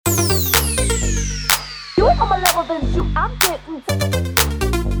ain't on my level, then shoot, I'm getting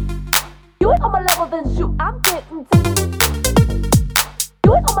You ain't on my level, then shoot, I'm getting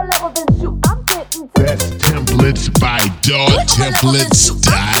You ain't on my level, then shoot, I'm getting Best templates by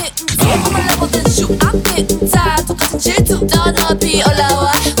DAWtemplates.com. on my level, then shoot, I'm getting tired. 똑같은 질투 더 높이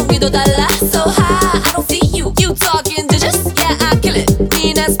올라와 공기도 달라 so high. I don't see you, you talking digits. Yeah, I kill it.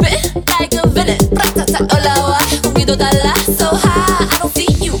 mean and spit like a villain. 프라타타 올라와 공기도 달라 so high. I don't see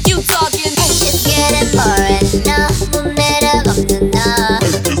you, you talking. It's getting boring. 너무 매력 없는 너.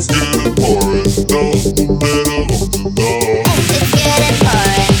 It's getting boring. 너무 매력 없는 너. It's getting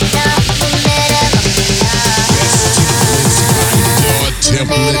boring. 너무 매력 없는 너.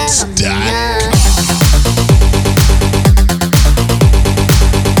 DAWtemplates.com.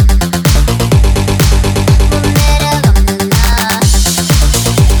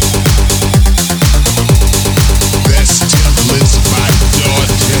 Best templates by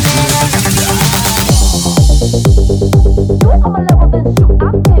DAWtemplates.com. You ain't on my level, then shoot,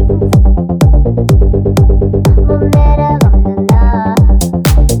 I'm getting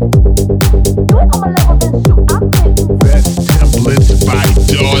You ain't on my level, then shoot, I'm getting Best templates by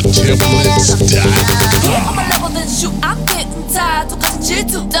DAWtemplates.com. on my level, then shoot, I'm getting tired. 똑같은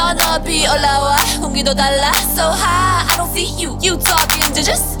질투 더 높이 올라와 공기도 달라 so high. I don't see you, you talking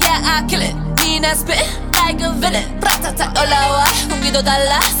digits. Yeah, I kill it. mean and spit like a villain. 프라타타 올라와 공기도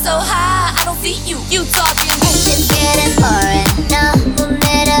달라 so high. I don't see you, you talking. It's getting boring. 너무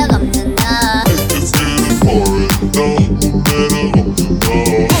매력 없는 너. It's getting boring. 너무 매력 없는 너.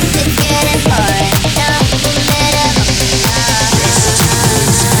 It's getting boring. 너무 매력 없는 너.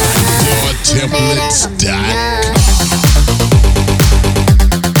 DAWtemplates.com.